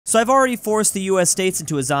So I've already forced the US states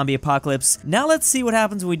into a zombie apocalypse. Now let's see what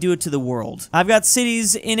happens when we do it to the world. I've got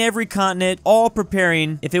cities in every continent, all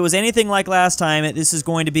preparing. If it was anything like last time, this is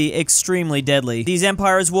going to be extremely deadly. These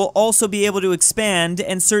empires will also be able to expand,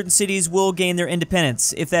 and certain cities will gain their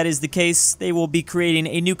independence. If that is the case, they will be creating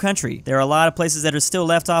a new country. There are a lot of places that are still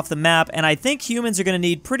left off the map, and I think humans are going to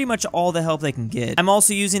need pretty much all the help they can get. I'm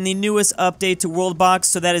also using the newest update to Worldbox,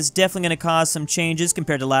 so that is definitely going to cause some changes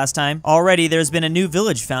compared to last time. Already, there's been a new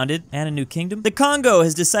village founded, and a new kingdom. The Congo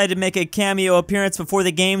has decided to make a cameo appearance before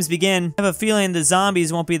the games begin. I have a feeling the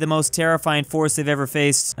zombies won't be the most terrifying force they've ever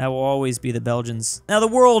faced. That will always be the Belgians. Now, the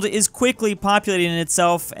world is quickly populating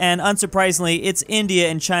itself, and unsurprisingly, it's India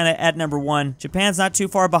and China at number 1. Japan's not too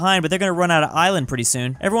far behind, but they're going to run out of island pretty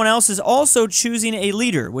soon. Everyone else is also choosing a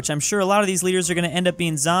leader, which I'm sure a lot of these leaders are going to end up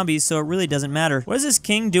being zombies, so it really doesn't matter. What is this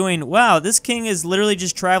king doing? Wow, this king is literally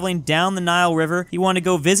just traveling down the Nile River. He wanted to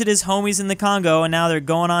go visit his homies in the Congo, and now they're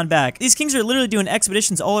going on back. These kings are literally doing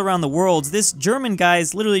expeditions all around the world. This German guy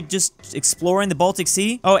is literally just exploring the Baltic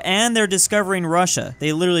Sea. Oh, and they're discovering Russia.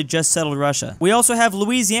 They literally just settled Russia. We also have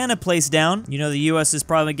Louisiana placed down. You know, the US is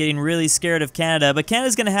probably getting really scared of Canada, but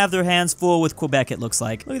Canada's gonna have their hands full with Quebec, it looks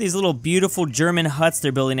like. Look at these little beautiful German huts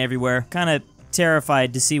they're building everywhere. Kind of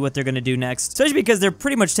terrified to see what they're gonna do next. Especially because they're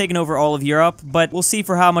pretty much taking over all of Europe, but we'll see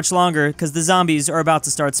for how much longer, because the zombies are about to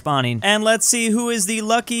start spawning. And let's see who is the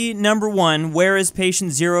lucky number 1. Where is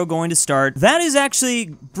patient 0 going to start? That is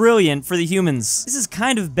actually brilliant for the humans. This is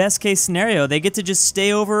kind of best case scenario. They get to just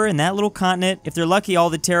stay over in that little continent. If they're lucky, all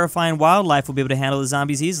the terrifying wildlife will be able to handle the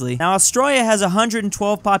zombies easily. Now, Australia has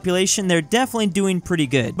 112 population. They're definitely doing pretty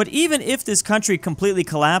good. But even if this country completely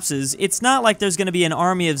collapses, it's not like there's gonna be an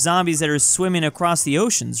army of zombies that are swimming across the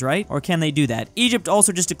oceans, right? Or can they do that? Egypt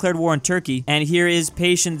also just declared war on Turkey, and here is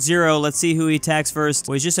patient 0. Let's see who he attacks first.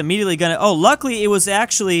 Well, he's just immediately gonna... Oh, luckily it was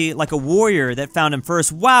actually like a warrior that found him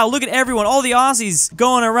first. Wow, look at everyone, all the Aussies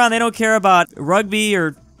going around. They don't care about rugby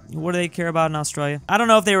or... What do they care about in Australia? I don't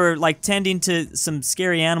know if they were like tending to some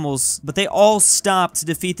scary animals, but they all stopped to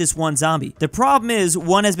defeat this one zombie. The problem is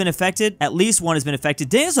one has been affected. At least one has been affected.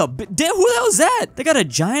 Damn, who the hell is that? They got a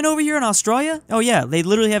giant over here in Australia? Oh yeah, they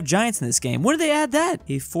literally have giants in this game. When did they add that?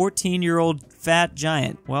 A 14-year-old fat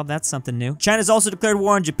giant. Well, that's something new. China's also declared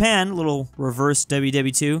war on Japan. A little reverse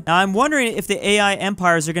WW2. Now, I'm wondering if the AI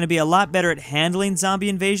empires are going to be a lot better at handling zombie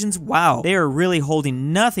invasions. Wow, they are really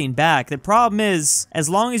holding nothing back. The problem is, as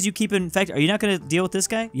long as you keep it infected, are you not going to deal with this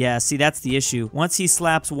guy? Yeah, see, that's the issue. Once he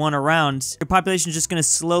slaps one around, your population is just going to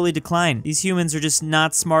slowly decline. These humans are just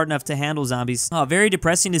not smart enough to handle zombies. Oh, very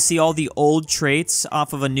depressing to see all the old traits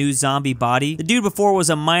off of a new zombie body. The dude before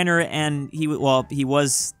was a miner, and he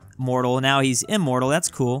was mortal. Now he's immortal.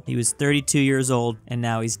 That's cool. He was 32 years old, and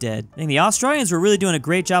now he's dead. I think the Australians were really doing a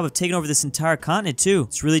great job of taking over this entire continent, too.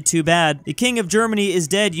 It's really too bad. The king of Germany is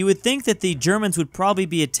dead. You would think that the Germans would probably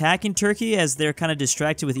be attacking Turkey as they're kind of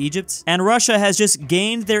distracted with Egypt. And Russia has just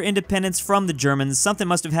gained their independence from the Germans. Something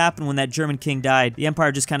must have happened when that German king died. The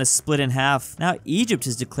empire just kind of split in half. Now Egypt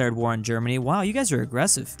has declared war on Germany. Wow, you guys are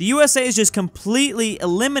aggressive. The USA is just completely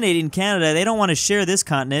eliminating Canada. They don't want to share this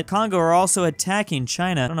continent. Congo are also attacking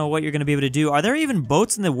China. I don't know what you're going to be able to do. Are there even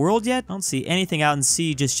boats in the world yet? I don't see anything out in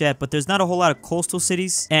sea just yet, but there's not a whole lot of coastal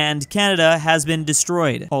cities. And Canada has been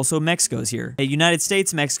destroyed. Also, Mexico's here. A United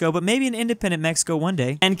States Mexico, but maybe an independent Mexico one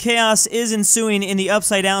day. And chaos is ensuing in the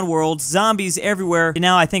upside down world. Zombies everywhere.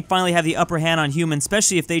 Now, I think finally have the upper hand on humans,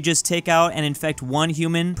 especially if they just take out and infect one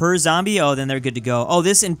human per zombie. Oh, then they're good to go. Oh,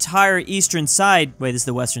 this entire eastern side. Wait, this is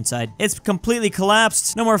the western side. It's completely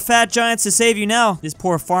collapsed. No more fat giants to save you now. This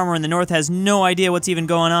poor farmer in the north has no idea what's even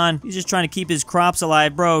going on. He's just trying to keep his crops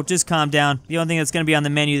alive. Bro, just calm down. The only thing that's going to be on the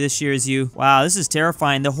menu this year is you. Wow, this is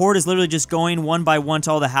terrifying. The horde is literally just going one by one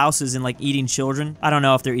to all the houses and like eating children. I don't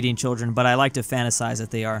know if they're eating children, but I like to fantasize that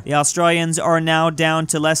they are. The Australians are now down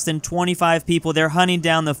to less than 25 people. They're hunting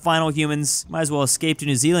down the final humans. Might as well escape to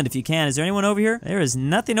New Zealand if you can. Is there anyone over here? There is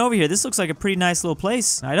nothing over here. This looks like a pretty nice little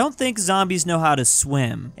place. I don't think zombies know how to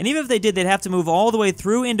swim. And even if they did, they'd have to move all the way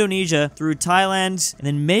through Indonesia, through Thailand, and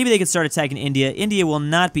then maybe they could start attacking India. India will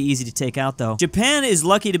not be easy to take out, though. Japan is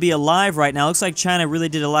lucky to be alive right now. Looks like China really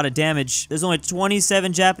did a lot of damage. There's only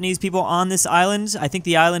 27 Japanese people on this island. I think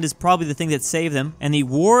the island is probably the thing that saved them. And the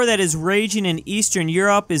war that is raging in Eastern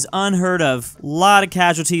Europe is unheard of. A lot of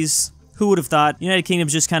casualties. Who would have thought? United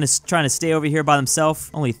Kingdom's just kind of trying to stay over here by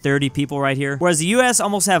themselves. Only 30 people right here. Whereas the US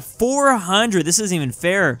almost have 400. This isn't even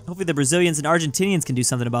fair. Hopefully the Brazilians and Argentinians can do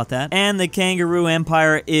something about that. And the Kangaroo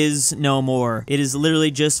Empire is no more. It is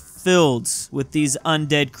literally just filled with these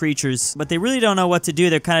undead creatures. But they really don't know what to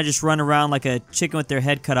do. They're kind of just running around like a chicken with their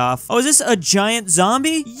head cut off. Oh, is this a giant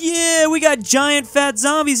zombie? Yeah, we got giant fat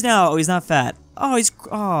zombies now. Oh, he's not fat.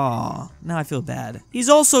 Oh, now I feel bad. He's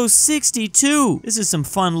also 62. This is some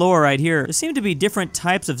fun lore right here. There seem to be different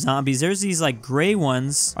types of zombies. There's these like gray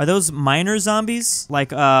ones. Are those minor zombies?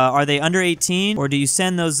 Like, are they under 18? Or do you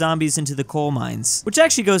send those zombies into the coal mines? Which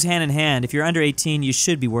actually goes hand in hand. If you're under 18, you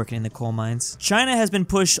should be working in the coal mines. China has been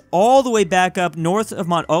pushed all the way back up north of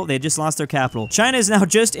oh, they just lost their capital. China is now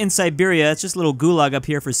just in Siberia. It's just a little gulag up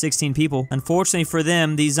here for 16 people. Unfortunately for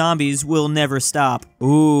them, these zombies will never stop.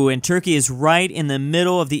 Ooh, and Turkey is right in the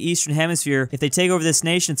middle of the Eastern Hemisphere. If they take over this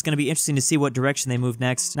nation, it's going to be interesting to see what direction they move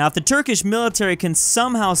next. Now, if the Turkish military can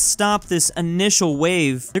somehow stop this initial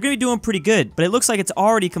wave, they're going to be doing pretty good. But it looks like it's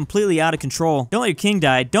already completely out of control. Don't let your king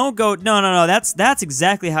die. Don't go. No. That's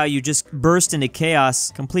exactly how you just burst into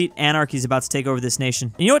chaos. Complete anarchy is about to take over this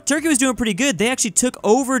nation. And you know what? Turkey was doing pretty good. They actually took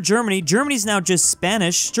over Germany. Germany's now just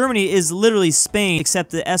Spanish. Germany is literally Spain,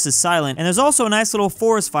 except the S is silent. And there's also a nice little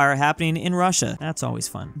forest fire happening in Russia. That's always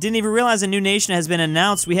fun. Didn't even realize a new nation has been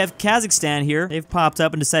announced. We have Kazakhstan here. They've popped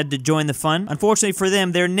up and decided to join the fun. Unfortunately for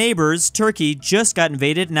them, their neighbors, Turkey, just got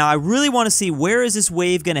invaded. Now, I really want to see, where is this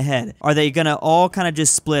wave gonna head? Are they gonna all kind of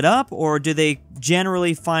just split up, or do they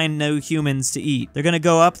generally find no humans to eat? They're gonna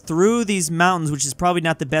go up through these mountains, which is probably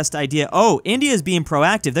not the best idea. Oh, India is being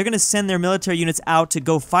proactive. They're gonna send their military units out to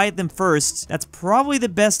go fight them first. That's probably the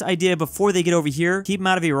best idea before they get over here. Keep them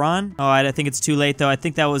out of Iran. Oh, I think it's too late, though. I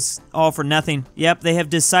think that was all for nothing. Yep, they have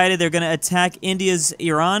decided they're gonna attack India's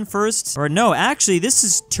Iran first. Or no, actually, this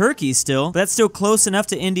is Turkey still. But that's still close enough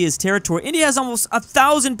to India's territory. India has almost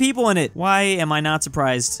 1,000 people in it. Why am I not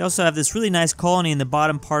surprised? They also have this really nice colony in the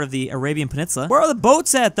bottom part of the Arabian Peninsula. Where are the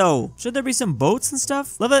boats at, though? Should there be some boats and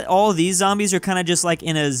stuff? Love that all of these zombies are kind of just like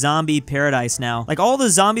in a zombie paradise now. Like, all the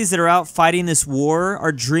zombies that are out fighting this war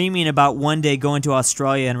are dreaming about one day going to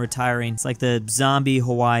Australia and retiring. It's like the zombie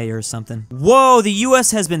Hawaii or something. Whoa, the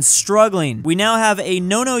U.S. has been struggling. We now have a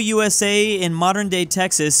no-no USA in modern-day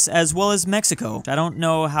Texas, as well as Mexico. I don't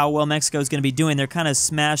know how well Mexico is going to be doing. They're kind of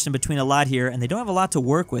smashed in between a lot here, and they don't have a lot to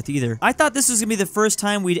work with either. I thought this was going to be the first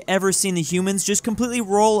time we'd ever seen the humans just completely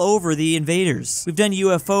roll over the invaders. We've done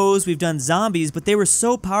UFOs, we've done zombies, but they were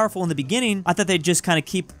so powerful in the beginning, I thought they'd just kind of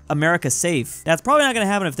keep America safe. That's probably not going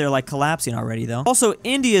to happen if they're like collapsing already, though. Also,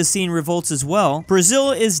 India's seen revolts as well.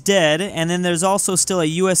 Brazil is dead, and then there's also still a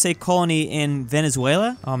USA colony in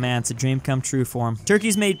Venezuela. Oh man, it's a dream come true for them.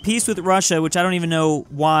 Turkey's made peace with Russia, which I don't even know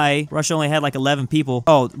why. Russia only had like 11 people.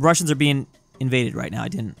 Oh, Russians are being invaded right now. I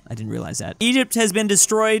didn't realize that. Egypt has been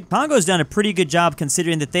destroyed. Congo's done a pretty good job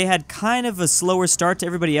considering that they had kind of a slower start to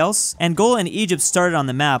everybody else. Angola and Egypt started on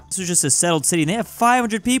the map. This was just a settled city, and they have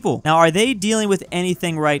 500 people. Now, are they dealing with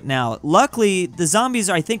anything right now? Luckily, the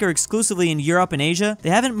zombies, I think, are exclusively in Europe and Asia.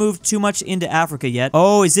 They haven't moved too much into Africa yet.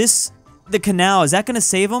 Oh, is this the canal? Is that going to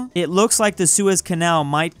save them? It looks like the Suez Canal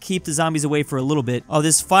might keep the zombies away for a little bit. Oh,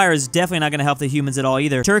 this fire is definitely not going to help the humans at all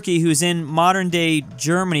either. Turkey, who's in modern-day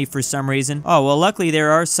Germany for some reason. Oh, well, luckily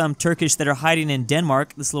there are some Turkish that are hiding in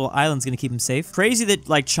Denmark. This little island's going to keep them safe. Crazy that,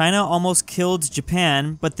 like, China almost killed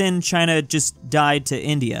Japan, but then China just died to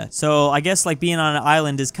India. So I guess, like, being on an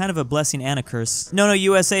island is kind of a blessing and a curse. No,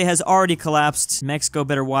 USA has already collapsed. Mexico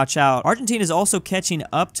better watch out. Argentina is also catching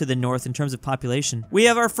up to the north in terms of population. We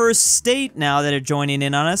have our first state now that are joining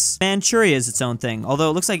in on us. Manchuria is its own thing,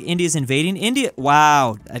 although it looks like India's invading. India,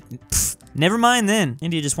 wow. Never mind then.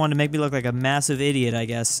 India just wanted to make me look like a massive idiot, I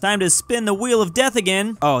guess. Time to spin the wheel of death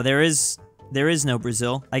again. Oh, there is no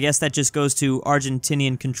Brazil. I guess that just goes to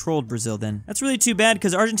Argentinian-controlled Brazil then. That's really too bad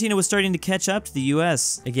because Argentina was starting to catch up to the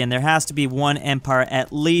U.S. Again, there has to be one empire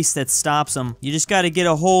at least that stops them. You just got to get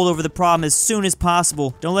a hold over the problem as soon as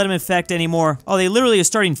possible. Don't let them infect anymore. Oh, they literally are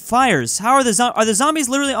starting fires. How are the zombies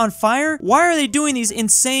literally on fire? Why are they doing these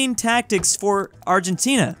insane tactics for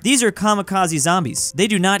Argentina? These are kamikaze zombies. They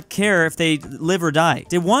do not care if they live or die.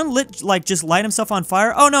 Did one just light himself on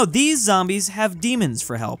fire? Oh no, these zombies have demons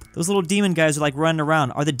for help. Those little demon guys are like running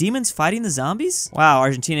around. Are the demons fighting the zombies? Wow,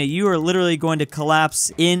 Argentina, you are literally going to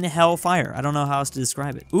collapse in hellfire. I don't know how else to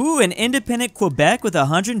describe it. Ooh, an independent Quebec with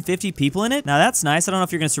 150 people in it? Now that's nice. I don't know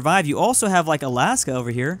if you're going to survive. You also have like Alaska over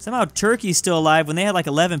here. Somehow Turkey's still alive when they had like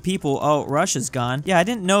 11 people. Oh, Russia's gone. Yeah, I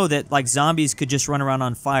didn't know that like zombies could just run around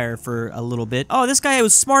on fire for a little bit. Oh, this guy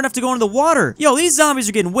was smart enough to go into the water. Yo, these zombies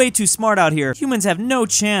are getting way too smart out here. Humans have no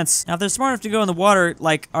chance. Now, if they're smart enough to go in the water,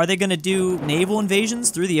 like, are they going to do naval invasions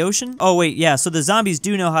through the ocean? Oh, wait. great. Yeah, so the zombies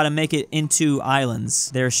do know how to make it into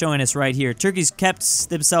islands. They're showing us right here. Turkey's kept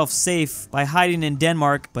themselves safe by hiding in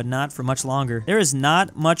Denmark, but not for much longer. There is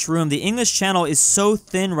not much room. The English Channel is so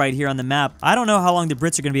thin right here on the map. I don't know how long the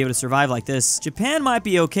Brits are going to be able to survive like this. Japan might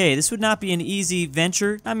be okay. This would not be an easy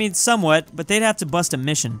venture. I mean, somewhat, but they'd have to bust a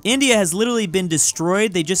mission. India has literally been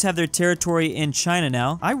destroyed. They just have their territory in China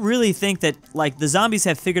now. I really think that, like, the zombies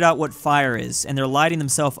have figured out what fire is, and they're lighting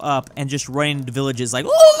themselves up and just running into villages like,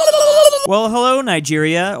 well, hello,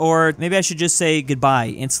 Nigeria, or maybe I should just say goodbye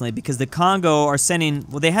instantly, because the Congo are sending,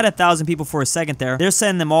 well, they had 1,000 people for a second there. They're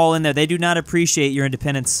sending them all in there. They do not appreciate your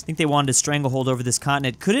independence. I think they wanted a stranglehold over this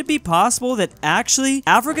continent. Could it be possible that actually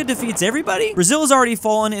Africa defeats everybody? Brazil has already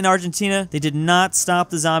fallen in Argentina. They did not stop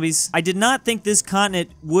the zombies. I did not think this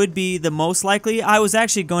continent would be the most likely. I was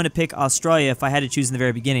actually going to pick Australia if I had to choose in the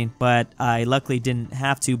very beginning, but I luckily didn't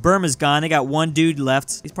have to. Burma's gone. They got one dude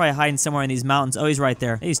left. He's probably hiding somewhere in these mountains. Oh, he's right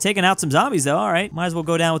there. Hey, he's taking out some zombies though. All right, might as well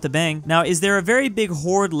go down with a bang. Now, is there a very big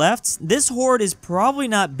horde left? This horde is probably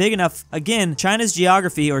not big enough. Again, China's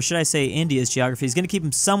geography, or should I say India's geography, is going to keep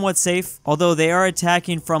them somewhat safe, although they are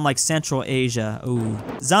attacking from like Central Asia. Ooh.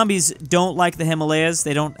 Zombies don't like the Himalayas.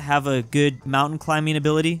 They don't have a good mountain climbing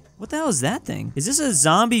ability. What the hell is that thing? Is this a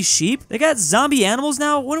zombie sheep? They got zombie animals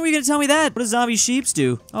now? When are we going to tell me that? What do zombie sheeps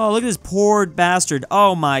do? Oh, look at this poor bastard.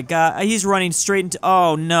 Oh my god. He's running straight into...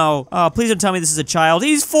 Oh no. Oh, please don't tell me this is a child.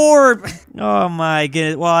 He's 4! Oh my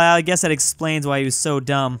goodness. Well, I guess that explains why he was so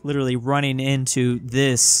dumb. Literally running into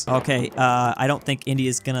this. Okay, I don't think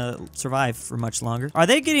India's gonna survive for much longer. Are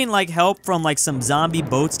they getting like help from like some zombie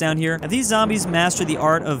boats down here? Have these zombies mastered the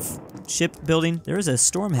art of shipbuilding? There is a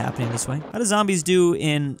storm happening this way. How do zombies do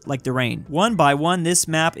in like the rain? One by one, this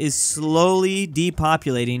map is slowly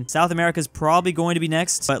depopulating. South America is probably going to be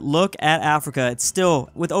next, but look at Africa. It's still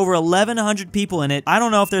with over 1,100 people in it. I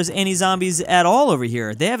don't know if there's any zombies at all over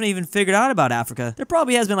here. They haven't even figured out about Africa. There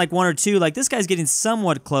probably has been like 1 or 2. Like this guy's getting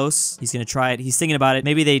somewhat close. He's gonna try it. He's thinking about it.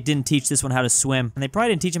 Maybe they didn't teach this one how to swim, and they probably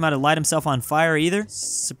didn't teach him how to light himself on fire either.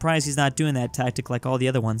 Surprised he's not doing that tactic like all the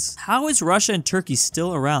other ones. How is Russia and Turkey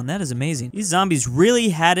still around? That is amazing. These zombies really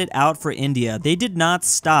had it out for India. They did not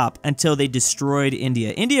stop until they destroyed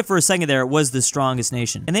India. India for a second there was the strongest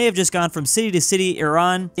nation, and they have just gone from city to city.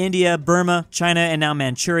 Iran, India, Burma, China, and now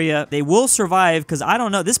Manchuria. They will survive because I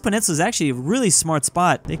don't know. This peninsula is actually a really smart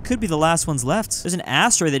spot. They could be the last ones left. There's an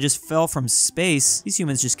asteroid that just fell from space. These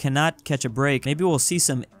humans just cannot catch a break. Maybe we'll see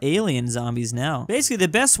some alien zombies now. Basically, the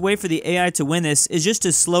best way for the AI to win this is just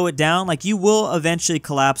to slow it down. Like, you will eventually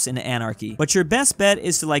collapse into anarchy, but your best bet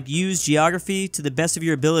is to like use geography to the best of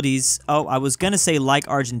your abilities. Oh, I was gonna say like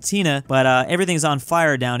Argentina, but everything's on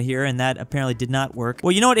fire down here, and that apparently did not work.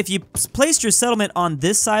 Well, you know what? If you placed your settlement on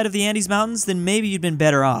this side of the Andes Mountains, then maybe you'd been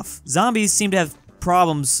better off. Zombies seem to have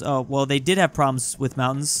problems. Well, they did have problems with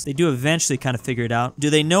mountains. They do eventually kind of figure it out.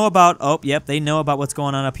 Do they know about... Oh, yep, they know about what's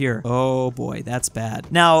going on up here. Oh boy, that's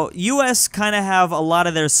bad. Now, US kind of have a lot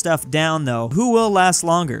of their stuff down though. Who will last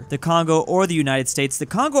longer? The Congo or the United States? The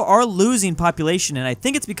Congo are losing population, and I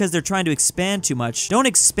think it's because they're trying to expand too much. Don't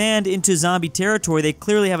expand into zombie territory. They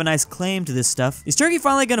clearly have a nice claim to this stuff. Is Turkey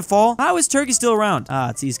finally gonna fall? How is Turkey still around?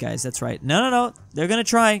 Ah, it's these guys. That's right. No. They're gonna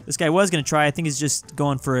try. This guy was gonna try. I think he's just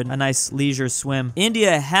going for a nice leisure swim.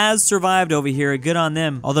 India has survived over here. Good on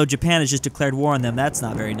them. Although Japan has just declared war on them. That's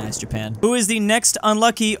not very nice, Japan. Who is the next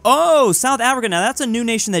unlucky? Oh, South Africa. Now, that's a new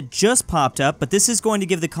nation that just popped up, but this is going to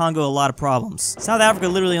give the Congo a lot of problems. South Africa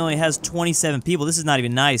literally only has 27 people. This is not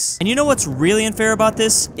even nice. And you know what's really unfair about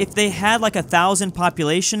this? If they had like 1,000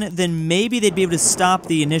 population, then maybe they'd be able to stop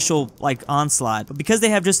the initial like onslaught. But because they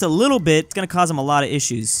have just a little bit, it's gonna cause them a lot of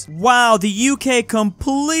issues. Wow, the UK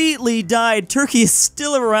completely died. Turkey is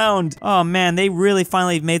still around. Oh man, they really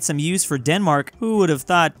finally made some use for Denmark. Who would have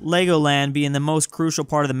thought Legoland being the most crucial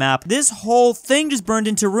part of the map? This whole thing just burned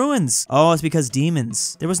into ruins. Oh, it's because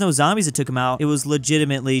demons. There was no zombies that took them out. It was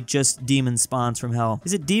legitimately just demon spawns from hell.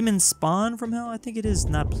 Is it demon spawn from hell? I think it is,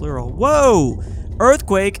 not plural. Whoa!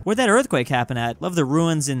 Earthquake? Where'd that earthquake happen at? Love the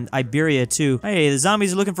ruins in Iberia too. Hey, the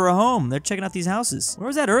zombies are looking for a home. They're checking out these houses. Where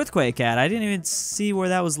was that earthquake at? I didn't even see where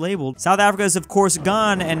that was labeled. South Africa is of course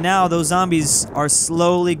gone, and now those zombies are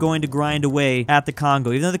slowly going to grind away at the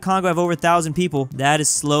Congo. Even though the Congo have over 1,000 people, that is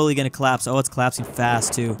slowly going to collapse. Oh, it's collapsing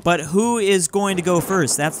fast too. But who is going to go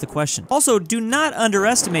first? That's the question. Also, do not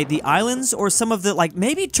underestimate the islands or some of the, like,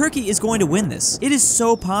 maybe Turkey is going to win this. It is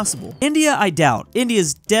so possible. India, I doubt.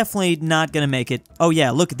 India's definitely not going to make it. Oh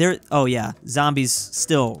yeah, look, they're, oh yeah, zombies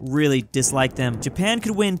still really dislike them. Japan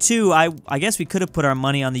could win too. I guess we could have put our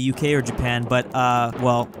money on the UK or Japan, but,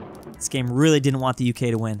 well, This game really didn't want the UK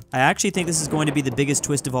to win. I actually think this is going to be the biggest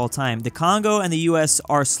twist of all time. The Congo and the US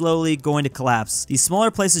are slowly going to collapse. These smaller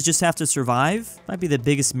places just have to survive. Might be the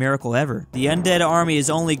biggest miracle ever. The undead army is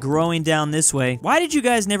only growing down this way. Why did you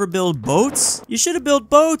guys never build boats? You should have built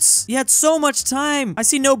boats. You had so much time. I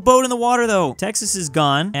see no boat in the water though. Texas is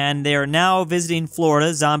gone, and they are now visiting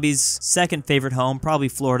Florida, Zombie's second favorite home, probably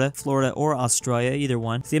Florida. Florida or Australia, either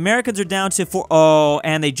one. The Americans are down to 4. Oh,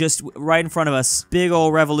 and they just, right in front of us, big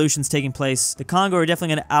old revolutions taking place. The Congo are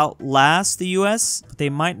definitely going to outlast the US, but they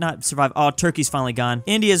might not survive. Oh, Turkey's finally gone.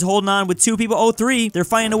 India's holding on with 2 people. Oh, 3. They're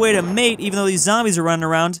finding a way to mate, even though these zombies are running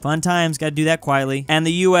around. Fun times, gotta do that quietly. And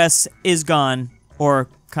the US is gone, or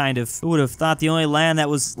kind of. Who would have thought the only land that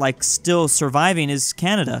was, like, still surviving is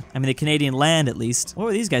Canada? I mean, the Canadian land, at least. What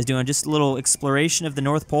were these guys doing? Just a little exploration of the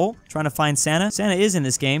North Pole? Trying to find Santa? Santa is in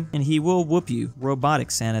this game, and he will whoop you.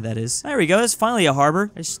 Robotic Santa, that is. There we go. There's finally a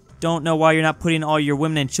harbor. I just don't know why you're not putting all your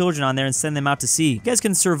women and children on there and send them out to sea. You guys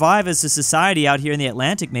can survive as a society out here in the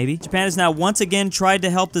Atlantic, maybe. Japan has now once again tried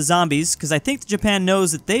to help the zombies, because I think Japan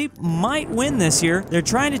knows that they might win this year. They're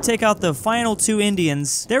trying to take out the final 2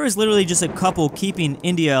 Indians. There is literally just a couple keeping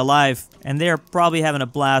India alive, and they're probably having a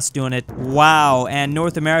blast doing it. Wow, and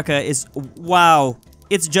North America is... wow.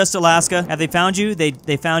 It's just Alaska. Have they found you?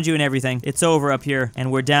 They found you and everything. It's over up here,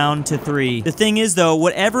 and we're down to 3. The thing is, though,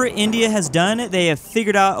 whatever India has done, they have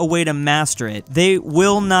figured out a way to master it. They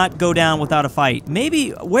will not go down without a fight. Maybe,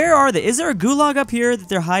 where are they? Is there a gulag up here that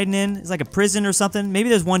they're hiding in? It's like a prison or something. Maybe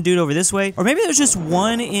there's one dude over this way. Or maybe there's just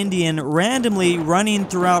one Indian randomly running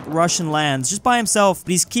throughout Russian lands, just by himself,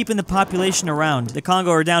 but he's keeping the population around. The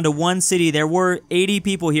Congo are down to 1 city. There were 80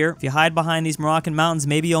 people here. If you hide behind these Moroccan mountains,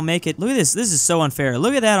 maybe you'll make it. Look at this. This is so unfair.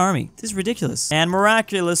 Look at that army. This is ridiculous. And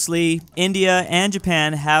miraculously, India and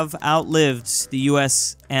Japan have outlived the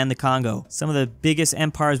US and the Congo. Some of the biggest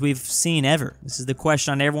empires we've seen ever. This is the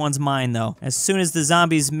question on everyone's mind, though. As soon as the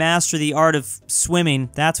zombies master the art of swimming,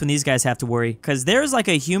 that's when these guys have to worry. Because there's like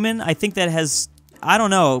a human, I think, that has... I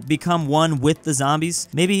don't know, become one with the zombies.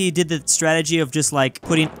 Maybe he did the strategy of just like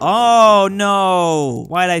putting, oh no,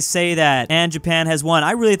 why'd I say that? And Japan has won.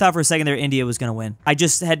 I really thought for a second there India was gonna win. I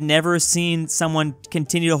just had never seen someone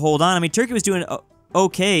continue to hold on. I mean, Turkey was doing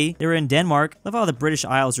okay. They were in Denmark. Love how the British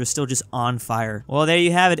Isles are still just on fire. Well, there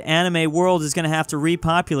you have it. Anime world is gonna have to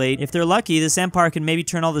repopulate. If they're lucky, this empire can maybe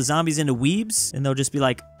turn all the zombies into weebs, and they'll just be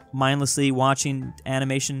like, mindlessly watching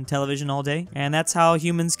animation television all day, and that's how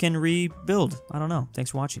humans can rebuild. I don't know.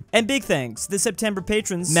 Thanks for watching. And big thanks the September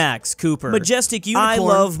patrons: Max, Cooper, Majestic Unicorn, I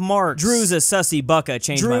Love Mark, Drew's a sussy bucka,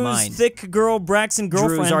 changed my mind, Thick Girl, Braxton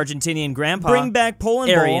Girlfriend, Drew's Argentinian Grandpa, Bring Back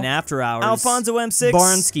Poland, Aryan After Hours, Alfonso M6,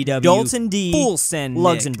 Barnsky W, Dalton D, Bullsen,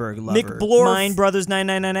 Luxembourg Lover, Nick Blorf, Mine Brothers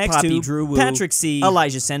 999X2, Poppy DruuWu, Patrick C,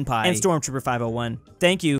 Elijah Senpai, and Stormtrooper 501. Thank you.